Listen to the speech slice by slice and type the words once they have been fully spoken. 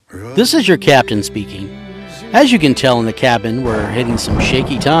This is your captain speaking. As you can tell in the cabin, we're hitting some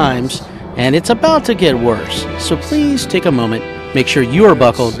shaky times, and it's about to get worse. So please take a moment, make sure you are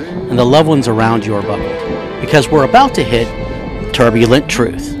buckled, and the loved ones around you are buckled, because we're about to hit turbulent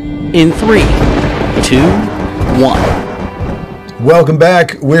truth. In 3, 2, 1. Welcome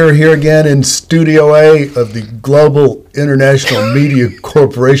back. We're here again in Studio A of the Global International Media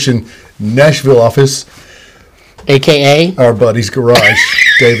Corporation Nashville office. AKA? Our buddy's garage,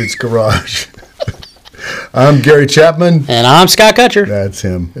 David's garage. I'm Gary Chapman. And I'm Scott Kutcher. That's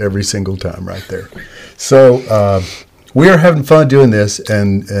him every single time right there. So we are having fun doing this,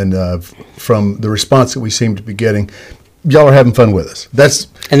 and from the response that we seem to be getting, y'all are having fun with us.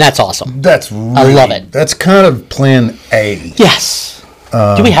 That's awesome. That's really, I love it. That's kind of plan A. Yes.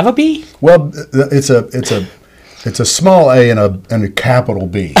 Do we have a B? Well, it's a small A and a capital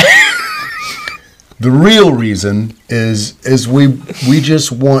B. The real reason is we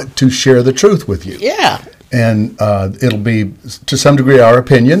just want to share the truth with you. Yeah. And it'll be to some degree our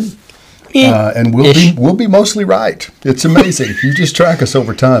opinion. And we'll be mostly right. It's amazing. You just track us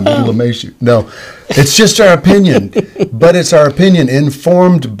over time. It'll amaze you. No, it's just our opinion, but it's our opinion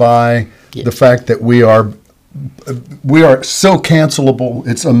informed by the fact that we are so cancelable.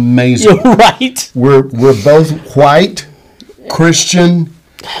 It's amazing. You're right. We're both white, Christian.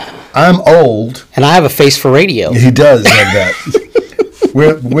 I'm old, and I have a face for radio. He does have that.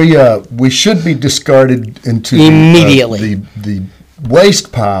 We should be discarded into immediately the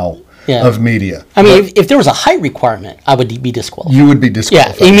waste pile. Yeah. Of media. I mean, if there was a height requirement, I would be disqualified. You would be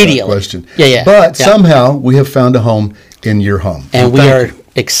disqualified. Yeah, immediately. Question. Yeah. But somehow we have found a home in your home. And we are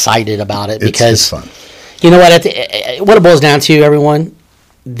excited about it because it's fun. You know what? What it boils down to, everyone,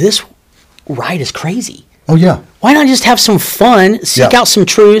 this ride is crazy. Oh, yeah. Why not just have some fun, seek out some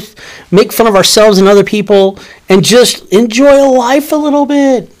truth, make fun of ourselves and other people, and just enjoy life a little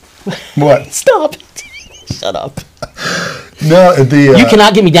bit? What? Stop it. Shut up. No, you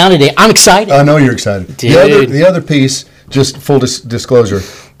cannot get me down today. I'm excited. I know you're excited. Dude. The other piece, just full disclosure,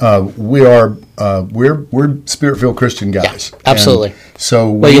 we're Spirit-filled Christian guys. Yeah, absolutely. And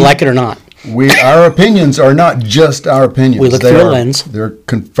so whether you like it or not. Our opinions are not just our opinions. We look through a lens. They're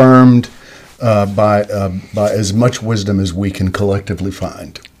confirmed by as much wisdom as we can collectively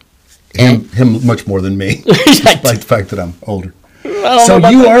find. Him much more than me, despite the fact that I'm older. So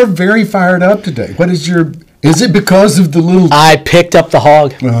you are very fired up today. What is your... Is it because of the little... I picked up the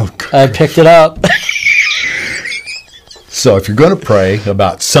hog. Oh, God. I picked it up. So if you're going to pray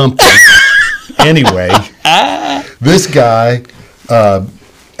about something, anyway, this guy... and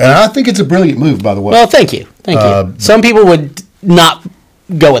I think it's a brilliant move, by the way. Well, thank you. Thank you. Some people would not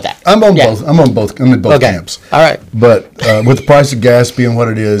go with that. I'm on both. I'm in both camps. All right. But with the price of gas being what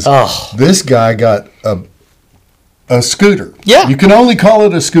it is, this guy got a scooter. Yeah. You can only call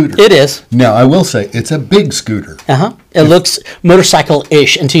it a scooter. It is. Now, I will say, it's a big scooter. Uh-huh. It looks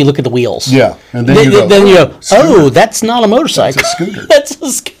motorcycle-ish until you look at the wheels. Yeah. And then you go, oh, that's not a motorcycle. That's a scooter. That's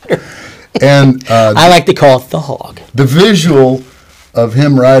a scooter. And I like to call it the hog. The visual of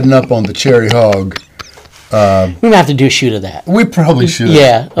him riding up on the cherry hog. We might have to do a shoot of that. We probably should.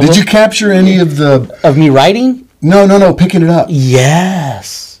 Yeah. Did you capture any of the... Of me riding? No, picking it up.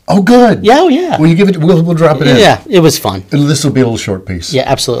 Yes. Oh, good. Yeah, yeah. Will you give it? We'll drop it in. Yeah, it was fun. This will be a little short piece. Yeah,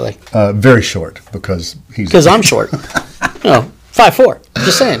 absolutely. Very short because he's... Because I'm short. 5'4".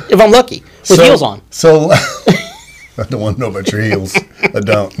 Just saying. If I'm lucky. With heels on. So, I don't want to know about your heels. I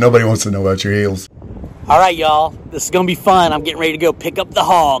don't. Nobody wants to know about your heels. All right, y'all. This is going to be fun. I'm getting ready to go pick up the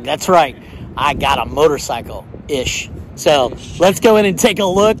hog. That's right. I got a motorcycle-ish. So, let's go in and take a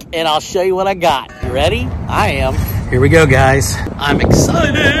look, and I'll show you what I got. You ready? I am. Here we go, guys. I'm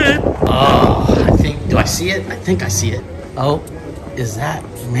excited. Oh, do I see it? I think I see it. Oh, is that?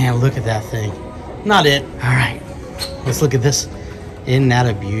 Man, look at that thing. Not it. All right. Let's look at this. Isn't that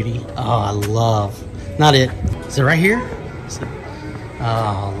a beauty? Oh, I love. Not it. Is it right here?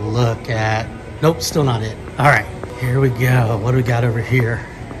 Oh, look at. Nope, still not it. All right. Here we go. What do we got over here?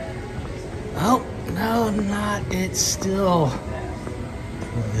 Oh, no, not it still.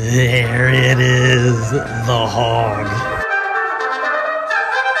 There it is, the hog.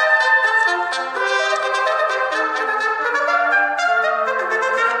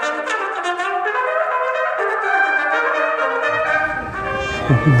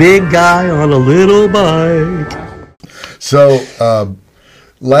 Big guy on a little bike. So,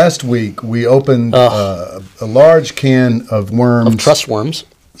 last week we opened a large can of worms. Of trust worms.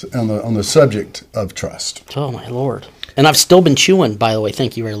 On the subject of trust. Oh, my Lord. And I've still been chewing, by the way.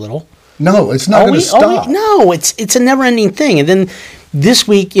 Thank you very little. No, it's not going to stop. No, it's a never-ending thing. And then this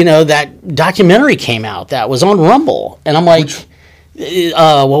week, that documentary came out that was on Rumble. And I'm like,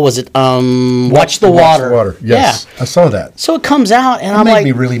 What was it? Watch the Water. Yes, Yeah. I saw that. So it comes out, and It I'm made like,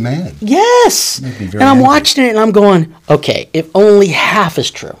 me really mad. yes. Made me very And I'm angry. watching it, and I'm going, okay, if only half is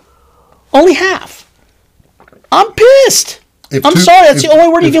true, only half, I'm pissed. I'm sorry. That's the only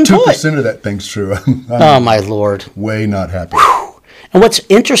word you can put. 2% of that thing's true. I'm Oh my Lord. way not happy. And what's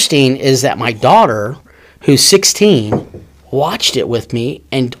interesting is that my daughter, who's 16, watched it with me,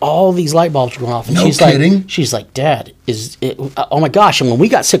 and all these light bulbs were going off. And No she's kidding. like, she's like, Dad, is it? Oh my gosh! And when we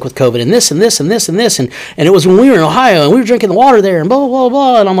got sick with COVID, and this and this and this and this, and it was when we were in Ohio, and we were drinking the water there, and blah blah blah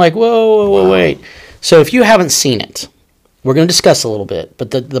blah. And I'm like, whoa, wait. So if you haven't seen it, we're going to discuss a little bit.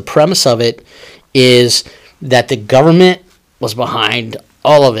 But the premise of it is that the government was behind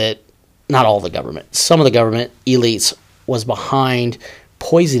all of it. Not all the government. Some of the government elites was behind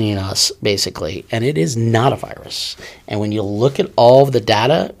poisoning us, basically, and it is not a virus. And when you look at all of the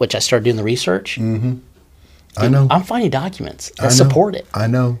data, which I started doing the research, I know. I'm finding documents that support it. I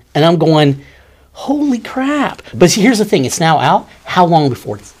know. And I'm going, holy crap. But see, here's the thing. It's now out. How long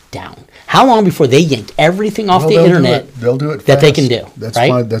before it's down? How long before they yanked everything off the internet They'll do it that they fast. can do? That's right?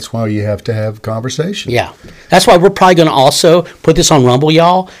 why. That's why you have to have conversation. Yeah. That's why we're probably going to also put this on Rumble,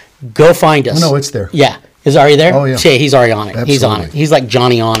 y'all. Go find us. Oh, no, it's there. Yeah. Is it already there? Oh, yeah. See, he's already on it. He's on it. Absolutely. He's like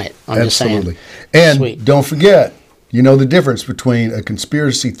Johnny on it. I'm Absolutely. just saying. And Sweet. don't forget, you know the difference between a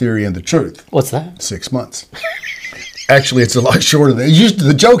conspiracy theory and the truth. What's that? 6 months. Actually, it's a lot shorter than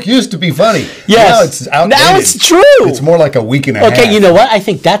the joke used to be funny. Yes. Now it's outdated. Now it's true. It's more like a week and a half. Okay, you know what? I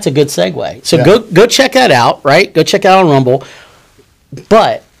think that's a good segue. So Yeah. go check that out, right? Go check it out on Rumble.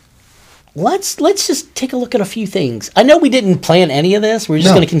 But let's just take a look at a few things. I know we didn't plan any of this. We're just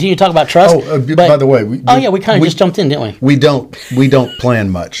No. going to continue to talk about trust. By the way, we kind of just jumped in, didn't we? We don't plan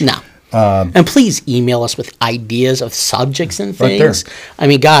much. No. And please email us with ideas of subjects and Right there. things. I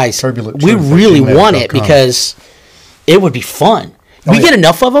mean, guys, Turbulent we truth really at want it gmail.com. because it would be fun. We yeah. get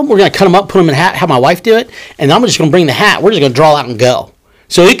enough of them, we're going to cut them up, put them in a hat, have my wife do it, and I'm just going to bring the hat. We're just going to draw out and go.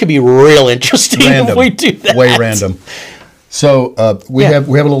 So it could be real interesting if we do that. Way random. So we have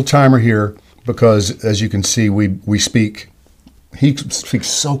a little timer here because, as you can see, we speak. He speaks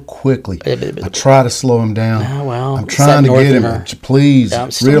so quickly. I try to slow him down. Oh, well, I'm it's trying that to get him. Northerner. Please Yeah,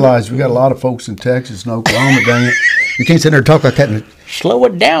 I'm still- realize we got a lot of folks in Texas and Oklahoma. Dang it, you can't sit there and talk like that. And Slow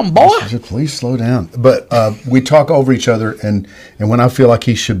it down, boy. just please slow down. But we talk over each other, and when I feel like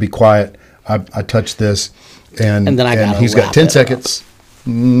he should be quiet, I touch this, and And then I gotta he's got wrap 10 it up. seconds.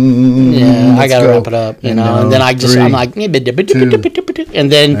 Yeah, I let's got to go. wrap it up, and then I just, 3, I'm like, and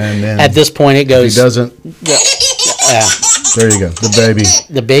and then at this point it If goes, he doesn't, yeah. there you go. The baby.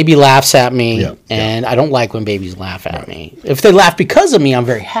 The baby laughs at me, Yeah, and I don't like when babies laugh at me. If they laugh because of me, I'm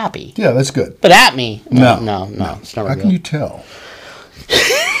very happy. Yeah, that's good. But at me, no, No. it's never How good. can you tell?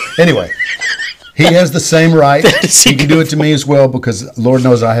 Anyway, he has the same right. He can do it to me as well because Lord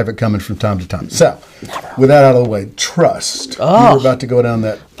knows I have it coming from time to time. So, with that out of the way, trust. You're about to go down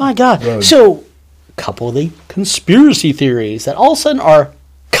that. My God. road. So, a couple of the conspiracy theories that all of a sudden are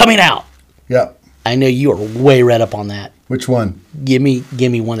coming out. Yeah. I know you are way read up on that. Which one? Give me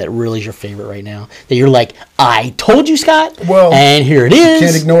one that really is your favorite right now. That you're like, I told you, Scott. Well, and here it is.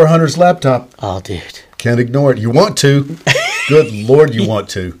 Can't ignore Hunter's laptop. Oh, dude. Can't ignore it. You want to. Good Lord, you want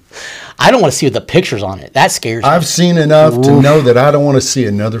to. I don't want to see the pictures on it. That scares me. I've seen enough to know that I don't want to see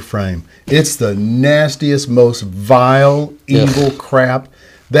another frame. It's the nastiest, most vile, evil crap.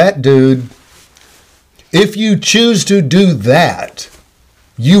 That dude, if you choose to do that,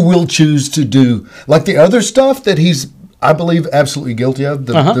 you will choose to do, like the other stuff that he's, I believe, absolutely guilty of,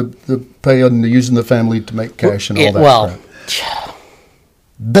 the pay and using the family to make cash and all that crap.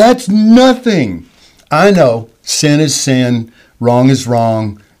 That's nothing. I know sin is sin, wrong is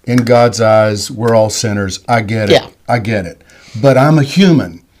wrong. In God's eyes, we're all sinners. I get it. Yeah. I get it. But I'm a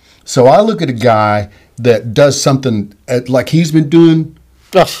human. So I look at a guy that does something like he's been doing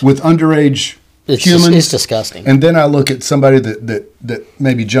Ugh. with underage humans. It's disgusting. And then I look at somebody that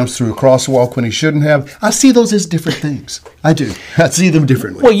maybe jumps through a crosswalk when he shouldn't have. I see those as different things. I do. I see them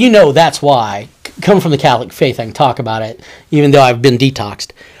differently. Well, you know that's why. Coming from the Catholic faith, I can talk about it, even though I've been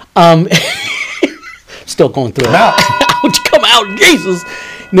detoxed. Still going through it. Ouch, come out, Jesus.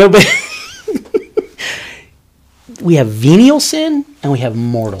 No, but we have venial sin and we have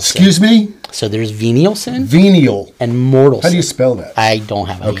mortal sin. Excuse me? So there's venial sin Venial. and mortal sin. How do you spell that? I don't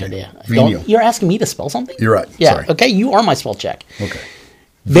have any Okay. idea. Venial. You're asking me to spell something? You're right. Yeah. Sorry. Okay, you are my spell check. Okay.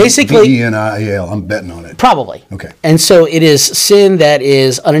 Basically, Venial. I'm betting on it. probably. Okay. And so it is sin that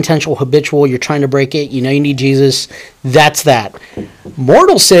is unintentional, habitual. You're trying to break it. You know you need Jesus. That's that.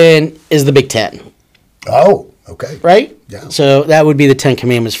 Mortal sin is the Big Ten, Oh, okay. right? Yeah. So that would be the Ten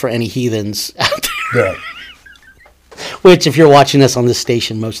Commandments for any heathens out there. Yeah. Which, if you're watching this on this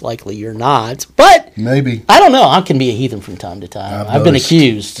station, most likely you're not. But maybe. I don't know. I can be a heathen from time to time. I've been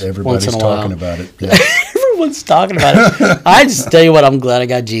accused Everybody's once in a while. talking about it. Yeah. Everyone's talking about it. I just tell you what, I'm glad I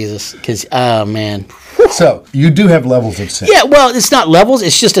got Jesus. Because, oh, man. So, you do have levels of sin. Yeah, well, it's not levels.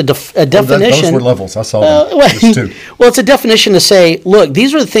 It's just a definition. Those were levels. I saw them. There's two. Well, it's a definition to say, look,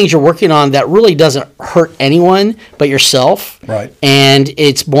 these are the things you're working on that really doesn't hurt anyone but yourself. Right. And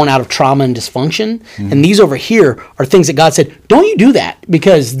it's born out of trauma and dysfunction. Mm-hmm. And these over here are things that God said, don't you do that,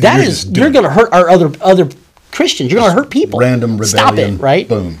 because you're going to hurt our other Christians. You're going to hurt people. Random rebellion. Stop it, right?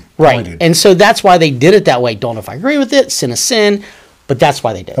 Boom. Right. Pointed. And so that's why they did it that way. Don't know if I agree with it. Sin is sin. But that's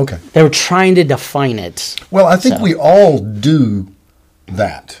why they did. Okay. They were trying to define it. Well, I think we all do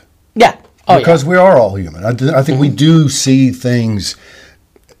that. Yeah. Because we are all human. I think we do see things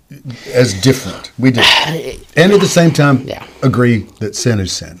as different. We do. And at the same time, agree that sin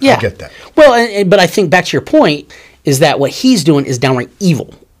is sin. Yeah. I get that. Well, but I think back to your point is that what he's doing is downright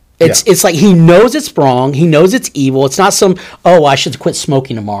evil. It's like he knows it's wrong. He knows it's evil. It's not I should quit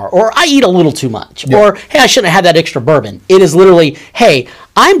smoking tomorrow. Or I eat a little too much. Yeah. Or, hey, I shouldn't have had that extra bourbon. It is literally, hey,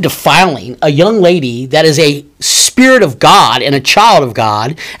 I'm defiling a young lady that is a spirit of God and a child of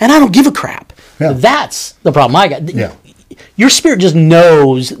God, and I don't give a crap. Yeah. That's the problem I got. Yeah. Your spirit just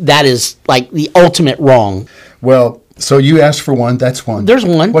knows that is like the ultimate wrong. Well, so you asked for one. That's one. There's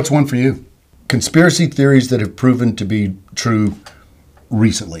one. What's one for you? Conspiracy theories that have proven to be true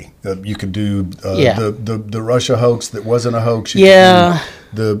recently. You could do the Russia hoax that wasn't a hoax. You could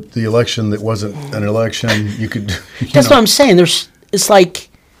do the election that wasn't an election. You could. That's what I'm saying. It's like.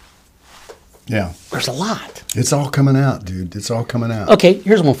 Yeah. There's a lot. It's all coming out, dude. It's all coming out. Okay,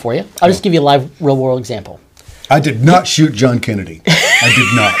 here's one for you. I'll just give you a live, real-world example. I did not shoot John Kennedy. I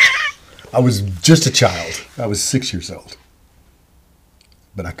did not. I was just a child. I was 6 years old.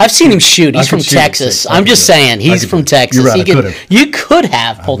 But I've seen him shoot. He's from Texas. I'm just saying. He's from Texas. You're right. You could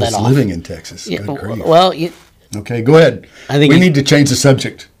have pulled that off. I was living in Texas. Good grief. Well, okay, go ahead. We need to change the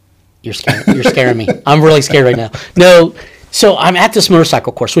subject. You're scaring me. I'm really scared right now. No. So I'm at this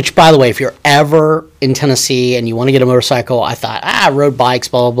motorcycle course, which, by the way, if you're ever in Tennessee and you want to get a motorcycle, I thought, road bikes,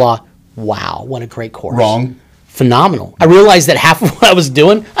 blah, blah, blah. Wow, what a great course. Wrong. Phenomenal. I realized that half of what I was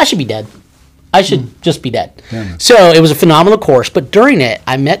doing, I should be dead. I should just be dead. Yeah. So it was a phenomenal course. But during it,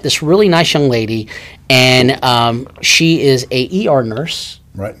 I met this really nice young lady, and she is a ER nurse,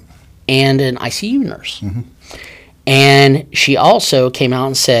 right, and an ICU nurse. Mm-hmm. And she also came out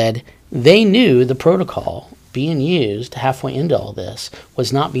and said they knew the protocol being used halfway into all this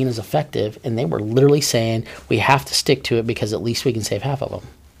was not being as effective, and they were literally saying we have to stick to it because at least we can save half of them.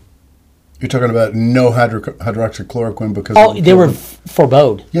 You're talking about no hydroxychloroquine because they were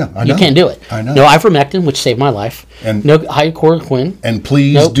forbode. Yeah, I know. You can't do it. I know. No ivermectin, which saved my life. And no hydroxychloroquine. And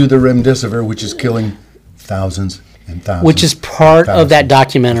please do the remdesivir, which is killing thousands and thousands. Which is part of that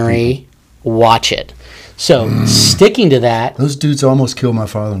documentary. Watch it. So sticking to that. Those dudes almost killed my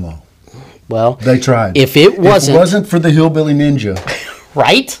father-in-law. Well, they tried. If it wasn't for the hillbilly ninja,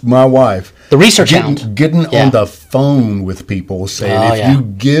 right? My wife, the research getting on the phone with people saying, if you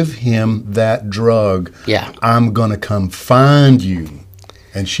give him that drug, I'm gonna come find you,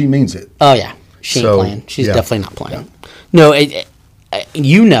 and she means it. Oh yeah, she ain't playing. She's definitely not playing. Yeah. No,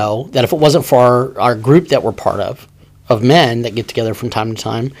 you know that if it wasn't for our group that we're part of men that get together from time to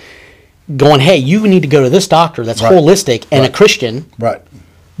time, going, hey, you need to go to this doctor that's holistic and a Christian, right?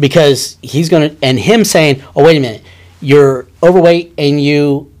 Because he's going to, and him saying, oh, wait a minute, you're overweight and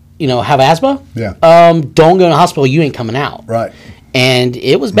you have asthma? Yeah. Don't go to the hospital, you ain't coming out. Right. And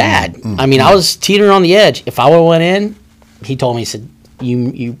it was bad. I mean, I was teetering on the edge. If I would have went in, he told me, he said,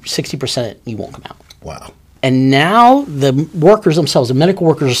 you 60%, you won't come out. Wow. And now the workers themselves, the medical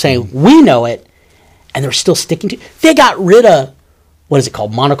workers are saying, we know it, and they're still sticking to it. They got rid of, what is it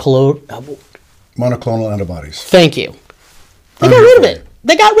called, monoclonal antibodies. Thank you. They got rid of it.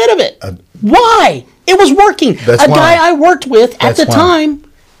 They got rid of it. Why? It was working. Guy I worked with at the time,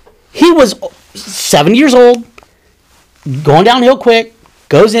 he was 7 years old, going downhill quick,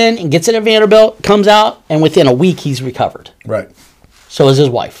 goes in and gets it at Vanderbilt, comes out, and within a week he's recovered. Right. So is his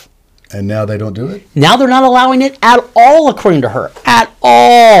wife. And now they don't do it? Now they're not allowing it at all, according to her. At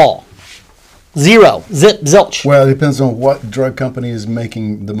all. Zero. Zilch. Well, it depends on what drug company is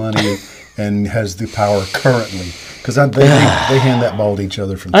making the money and has the power currently. Because they hand that ball to each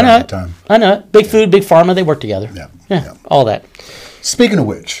other from time to time. I know it. Big food, big pharma, they work together. Yeah. All that. Speaking of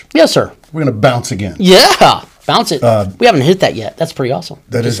which. Yes, sir. We're going to bounce again. Yeah. Bounce it. We haven't hit that yet. That's pretty awesome.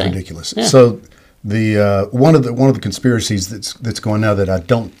 That is ridiculous. Yeah. So the one of the conspiracies that's going now that I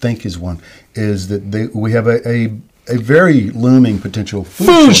don't think is one is that we have a very looming potential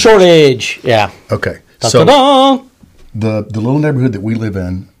food shortage. Yeah. Okay. So the little neighborhood that we live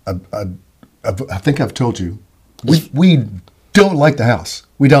in, I think I've told you, we don't like the house.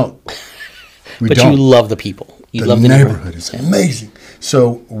 We don't. But you love the people. You love the neighborhood. It's amazing.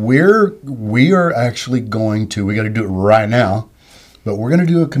 So we are actually going to, we got to do it right now, but we're going to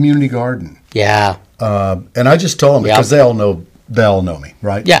do a community garden. Yeah. And I just told them because they all know me,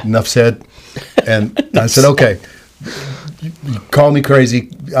 right? Yeah. Enough said. And I said, okay, you call me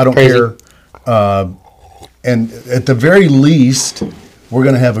crazy. I don't care. And at the very least, we're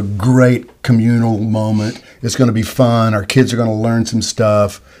going to have a great communal moment. It's going to be fun. Our kids are going to learn some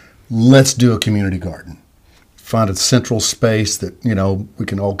stuff. Let's do a community garden. Find a central space that, we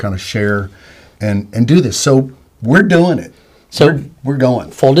can all kind of share and do this. So we're doing it. So we're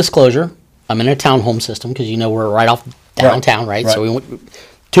going. Full disclosure, I'm in a townhome system because we're right off downtown, right? So we went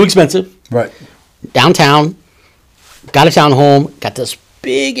too expensive. Right. Downtown, got a townhome, got this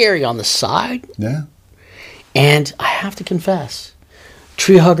big area on the side. Yeah. And I have to confess,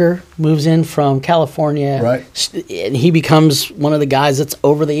 tree hugger moves in from California. Right. And he becomes one of the guys that's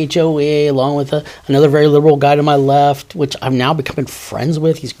over the HOA, along with another very liberal guy to my left, which I'm now becoming friends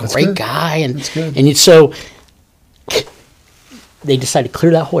with. He's a great guy. That's good. And so they decided to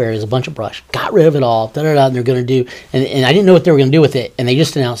clear that whole area. There's a bunch of brush. Got rid of it all. And they're going to do, and I didn't know what they were going to do with it. And they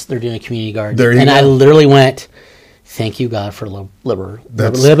just announced they're doing a community garden. There you go. I literally went, thank you, God, for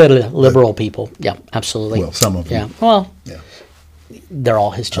liberal people. Yeah, absolutely. Well, some of them. Yeah. Well, they're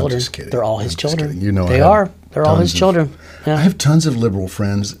all his children. I'm just kidding. They're all his children. They are. They're all his children. Yeah. I have tons of liberal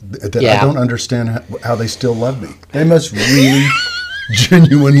friends that I don't understand how they still love me. They must really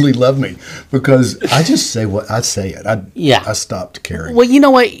genuinely love me because I just say what I say it. I stopped caring. Well, you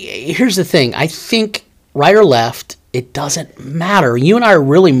know what? Here's the thing. I think right or left, it doesn't matter. You and I are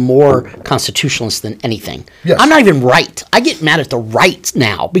really more constitutionalists than anything. Yes. I'm not even right. I get mad at the right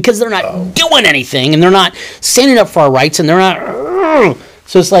now because they're not doing anything and they're not standing up for our rights and they're not.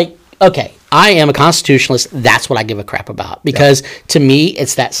 So it's like, okay, I am a constitutionalist. That's what I give a crap about because to me,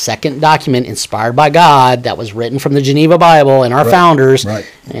 it's that second document inspired by God that was written from the Geneva Bible and our founders. Right.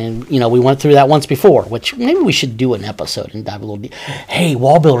 And, we went through that once before, which maybe we should do an episode and dive a little deep. Hey,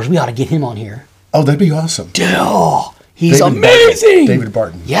 wall builders, we ought to get him on here. Oh, that'd be awesome. He's amazing. David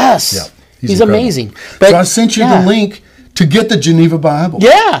Barton. Yes. Yeah, he's amazing. But, so I sent you the link to get the Geneva Bible.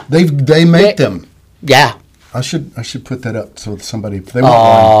 Yeah. They make them. Yeah. I should put that up so somebody, if they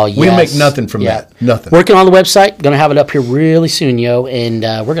want one. We make nothing from that. Nothing. Working on the website. Going to have it up here really soon, and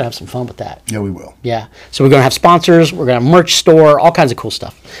we're going to have some fun with that. Yeah, we will. Yeah. So we're going to have sponsors. We're going to have merch store, all kinds of cool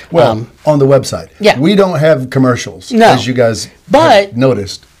stuff. Well, on the website. Yeah. We don't have commercials, as you guys have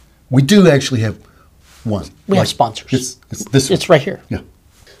noticed. We do actually have one. We have sponsors. It's this one. It's right here. Yeah.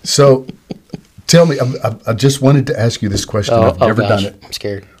 So tell me, I just wanted to ask you this question. I've never done it. I'm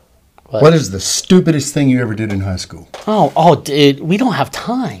scared. What is the stupidest thing you ever did in high school? Oh, dude, we don't have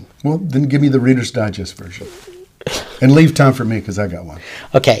time. Well, then give me the Reader's Digest version. And leave time for me because I got one.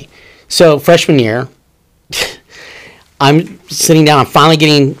 Okay. So freshman year, I'm sitting down. I'm finally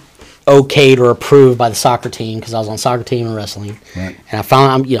getting okayed or approved by the soccer team because I was on soccer team and wrestling. Right. And I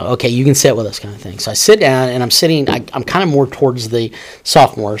found okay, you can sit with us kind of thing. So I sit down and I'm kind of more towards the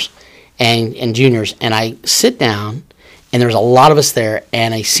sophomores and juniors. And I sit down. And there's a lot of us there,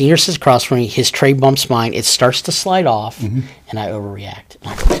 and a senior sits across from me. His tray bumps mine. It starts to slide off, and I overreact.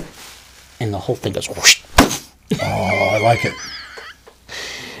 And the whole thing goes whoosh. Oh, I like it.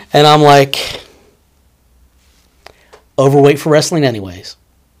 And I'm like, overweight for wrestling anyways.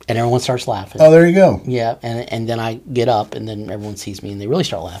 And everyone starts laughing. Oh, there you go. Yeah, and then I get up, and then everyone sees me, and they really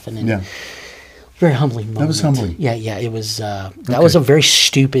start laughing. And very humbling moment. That was humbling. Yeah, it was. That was a very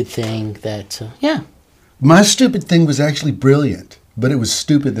stupid thing that, My stupid thing was actually brilliant, but it was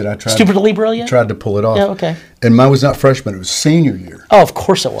stupid that I tried. Stupidly brilliant? Tried to pull it off. Yeah, okay. And mine was not freshman, it was senior year. Oh, of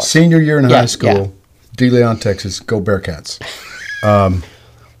course it was. Senior year in high school, De Leon, Texas, go Bearcats.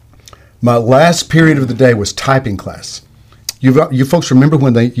 My last period of the day was typing class. You folks remember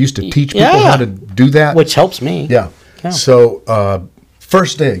when they used to teach people how to do that? Which helps me. Yeah. So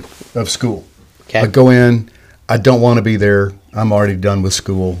first day of school, I go in, I don't want to be there, I'm already done with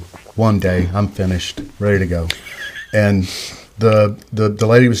school. One day, I'm finished, ready to go. And the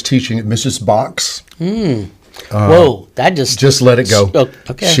lady was teaching it, Mrs. Box. Whoa, that just let it go.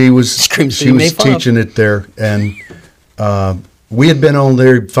 Okay. She was teaching it there, and we had been on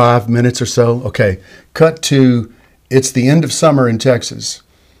there 5 minutes or so. Okay, cut to it's the end of summer in Texas.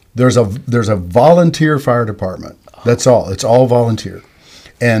 There's a volunteer fire department. That's all. It's all volunteer.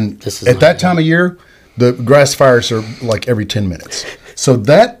 And at that time of year, the grass fires are like every 10 minutes. So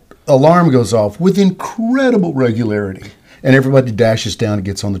that alarm goes off with incredible regularity. and everybody dashes down and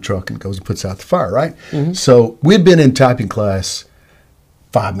gets on the truck and goes and puts out the fire, right? So we'd been in typing class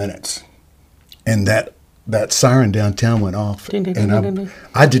 5 minutes, and that siren downtown went off, and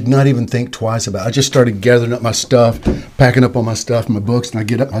I did not even think twice about it. I just started gathering up my stuff, packing up all my stuff, my books, and I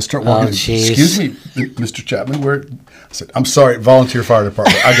get up and I start walking. Excuse me, Mr. Chapman, where? I said, I'm sorry, volunteer fire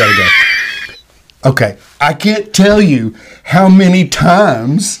department. I got to go. Okay, I can't tell you how many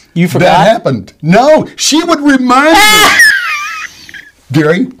times you forgot? That happened. No, she would remind me.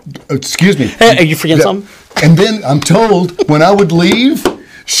 Gary, excuse me. Hey, are you forgetting something? And then I'm told when I would leave,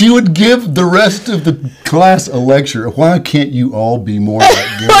 she would give the rest of the class a lecture. Why can't you all be more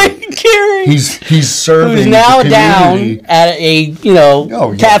like Gary? Gary. He's serving. Who's now the down at a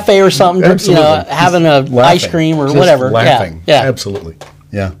cafe or something, Absolutely. Having ice cream or just whatever. Laughing. Yeah. Absolutely.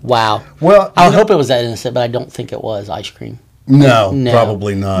 Yeah. Wow. Well, I would hope it was that innocent, but I don't think it was ice cream. No.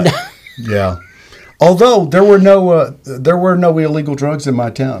 Probably not. Yeah. Although there were no illegal drugs in my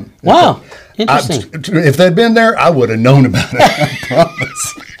town. Wow. Interesting. If they'd been there, I would have known about it. I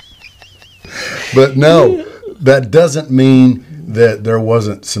promise. But no, that doesn't mean that there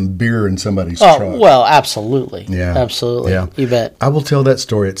wasn't some beer in somebody's truck. Well, absolutely. Yeah. Absolutely. Yeah. You bet. I will tell that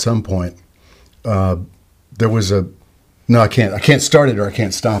story at some point. There was no, I can't. I can't start it or I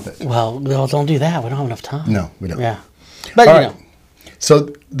can't stop it. Well, don't do that. We don't have enough time. No, we don't. Yeah. But, all right.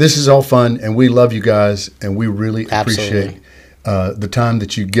 So this is all fun, and we love you guys, and we really appreciate the time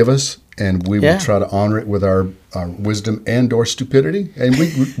that you give us, and we will try to honor it with our wisdom and or stupidity, and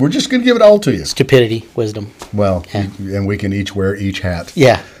we're just going to give it all to you. Stupidity, wisdom. Well, and we can each wear each hat.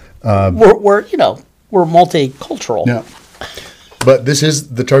 Yeah. We're multicultural. Yeah. But this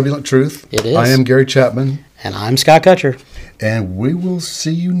is The Turbulent Truth. It is. I am Gary Chapman. And I'm Scott Kutcher. And we will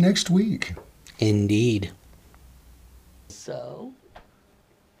see you next week. Indeed. So,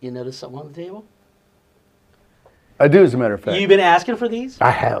 you notice something on the table? I do, as a matter of fact. You've been asking for these? I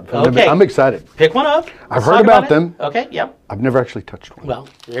have. Okay. I'm excited. Pick one up. I've heard about them. Okay, yep. I've never actually touched one. Well,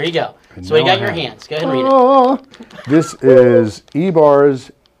 there you go. So you got in your hands. Go ahead and read it. This is E-Bar's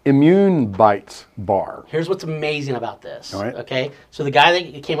Immune Bites bar. Here's what's amazing about this. All right. Okay, so the guy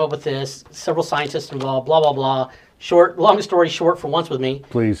that came up with this, several scientists involved, blah, blah, blah. Long story short, for once with me.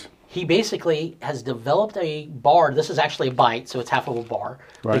 Please. He basically has developed a bar. This is actually a bite, so it's half of a bar.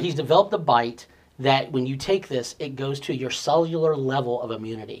 Right. But he's developed a bite that when you take this, it goes to your cellular level of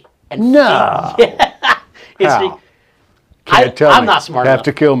immunity. And no. How? I'm not smart enough. Have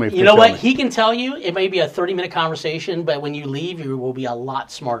to kill me. You know what? He can tell you. It may be a 30-minute conversation, but when you leave, you will be a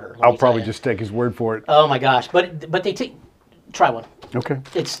lot smarter. I'll probably just take his word for it. Oh my gosh! But they try one. Okay.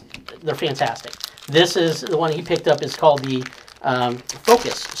 They're fantastic. This is the one he picked up. Is called the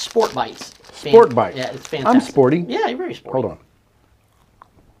Focus Sport Bites. Sport Bites. Yeah, it's fantastic. I'm sporty. Yeah, you're very sporty. Hold on.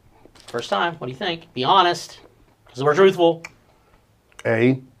 First time. What do you think? Be honest, because we're truthful.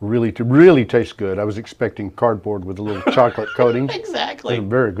 Really tastes good. I was expecting cardboard with a little chocolate coating. Exactly.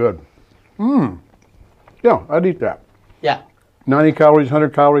 Very good. Yeah, I'd eat that. Yeah. 90 calories,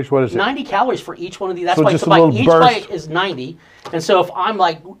 100 calories, what is it? 90 calories for each one of these. That's So why just it's a little each burst. bite is 90. And so if I'm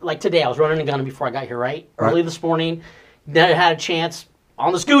like today, I was running a gun before I got here, right? Early this morning, then I had a chance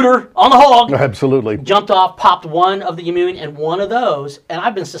on the scooter, on the hog. Absolutely. Jumped off, popped one of the immune and one of those, and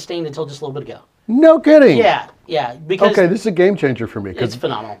I've been sustained until just a little bit ago. No kidding. Yeah. Because Okay, this is a game changer for me. it's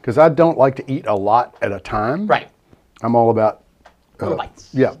phenomenal. Because I don't like to eat a lot at a time. Right. I'm all about Little bites.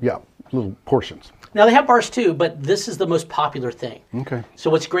 Yeah, little portions. Now they have bars too, but this is the most popular thing. Okay. So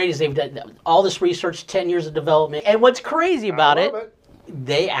what's great is they've done all this research, 10 years of development, and what's crazy about it,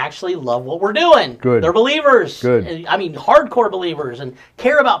 they actually love what we're doing. Good. They're believers. Good. I mean, hardcore believers and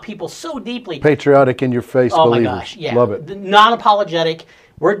care about people so deeply. Patriotic in your face Oh believers. my gosh, yeah. Love it. Non-apologetic.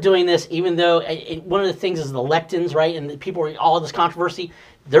 We're doing this even though one of the things is the lectins, right? And people are all this controversy.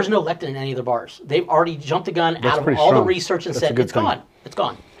 There's no lectin in any of the bars. They've already jumped the gun out of all strong. the research and That's a said good it's thing. gone. It's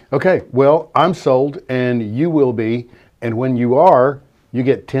gone. Okay, well, I'm sold, and you will be. And when you are, you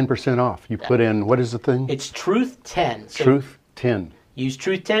get 10% off. You put in, what is the thing? It's Truth 10. So Truth 10. use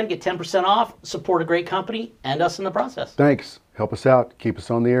Truth 10, get 10% off, support a great company, and us in the process. Thanks. Help us out. Keep us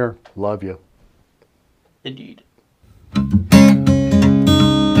on the air. Love you. Indeed.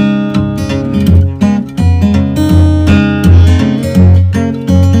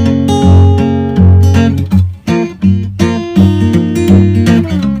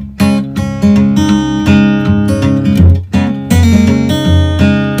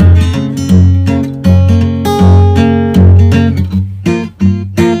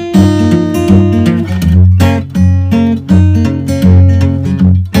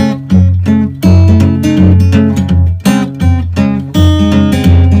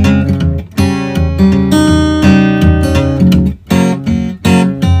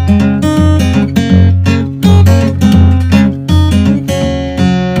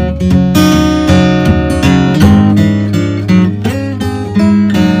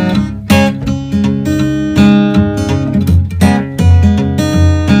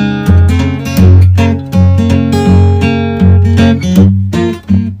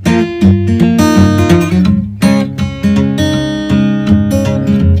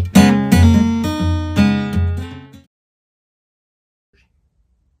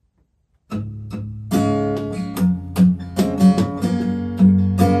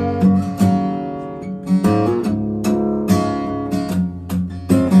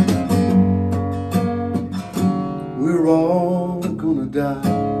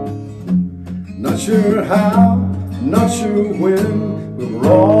 how, not sure when, but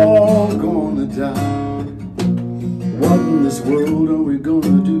we're all gonna die. What in this world are we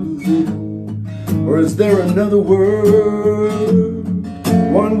gonna do then? Or is there another word?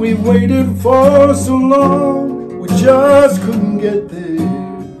 One we waited for so long, we just couldn't get there.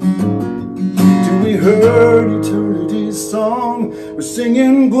 Till we heard eternity's song, we're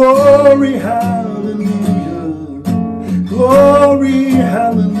singing glory, hallelujah. Glory,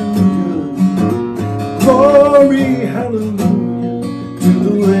 hallelujah. Glory, hallelujah to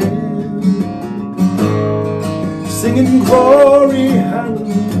the Lamb. Singing glory,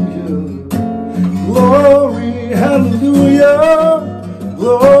 hallelujah. Glory, hallelujah.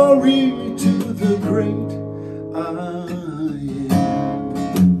 Glory to the great I am.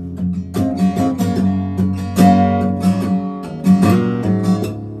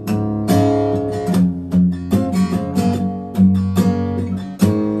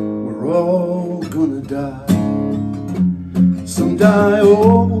 We're all gonna die. Some die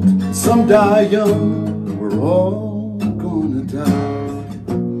old, some die young. We're all gonna die.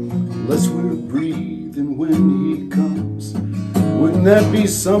 Unless we're breathing when He comes. Wouldn't that be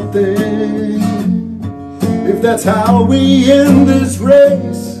something? If that's how we end this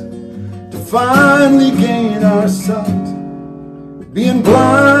race, to finally gain our sight, being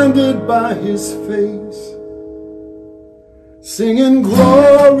blinded by His face, singing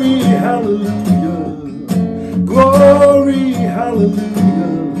glory, hallelujah. Glory,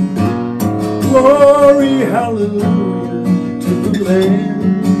 hallelujah. Glory, hallelujah to the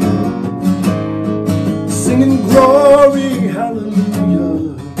Lamb. Singing glory,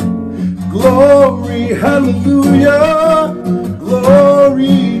 hallelujah. Glory, hallelujah.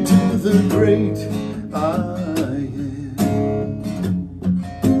 Glory to the great I am.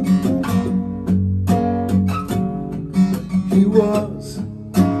 He was,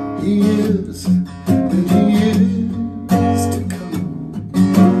 He is, and He is to come.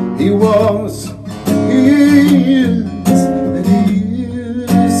 He was, He is, and He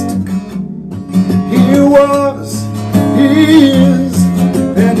is to come. He was, He is,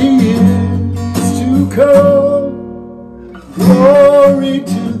 and He is to come. Glory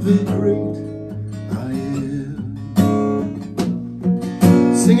to the great I am.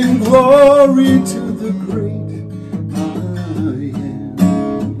 Singing glory to the great I am.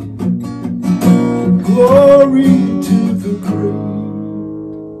 Glory